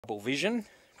Double Vision.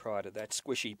 Prior to that,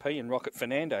 Squishy P and Rocket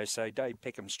Fernando. So Dave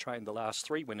Peckham's trained the last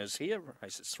 3 winners here.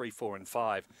 Races 3, 4 and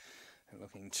 5. And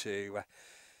looking to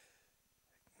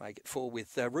make it 4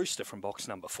 with Rooster from box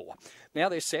number 4. Now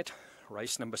they're set.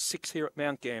 Race number 6 here at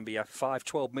Mount Gambier.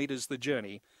 512 metres the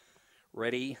journey.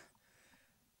 Ready.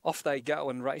 Off they go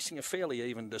and racing a fairly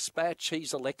even dispatch.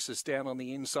 He's Alexis down on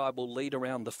the inside, will lead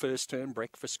around the first turn.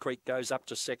 Breakfast Creek goes up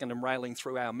to second and railing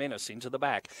through Our Menace into the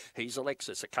back. He's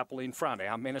Alexis, a couple in front.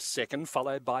 Our Menace second,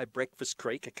 followed by Breakfast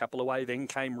Creek. A couple away, then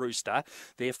came Rooster.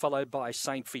 They're followed by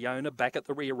St. Fiona. Back at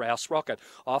the rear, Rouse Rocket.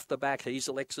 Off the back, He's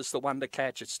Alexis, the one to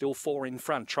catch. It's still 4 in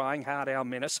front. Trying hard, Our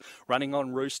Menace. Running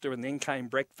on Rooster, and then came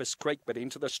Breakfast Creek, but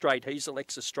into the straight. He's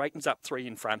Alexis straightens up 3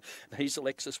 in front. And He's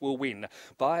Alexis will win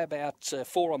by about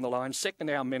 4 on the line. Second,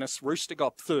 Our Menace. Rooster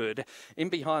got third. In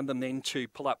behind them then to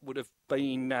pull up would have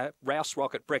been Rouse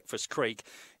Rocket, Breakfast Creek.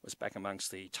 It was back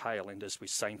amongst the tail enders with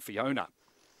St. Fiona.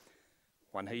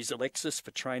 One He's Alexis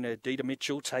for trainer Dita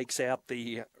Mitchell takes out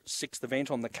the 6th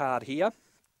event on the card here.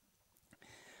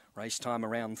 Race time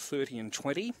around 30 and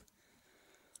 20.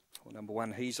 For number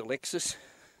 1 He's Alexis.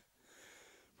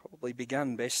 Probably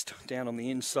begun best down on the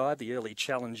inside. The early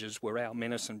challenges were Our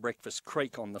Menace and Breakfast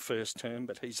Creek on the first turn,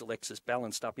 but He's Alexis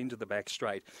balanced up into the back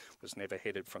straight. Was never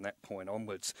headed from that point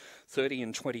onwards. 30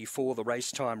 and 24 the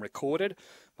race time recorded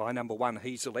by number 1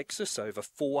 He's Alexis over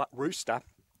 4 Rooster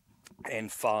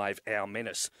and 5 Our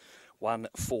Menace. 1,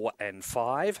 4 and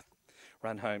 5.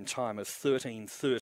 Run home time of 13:30.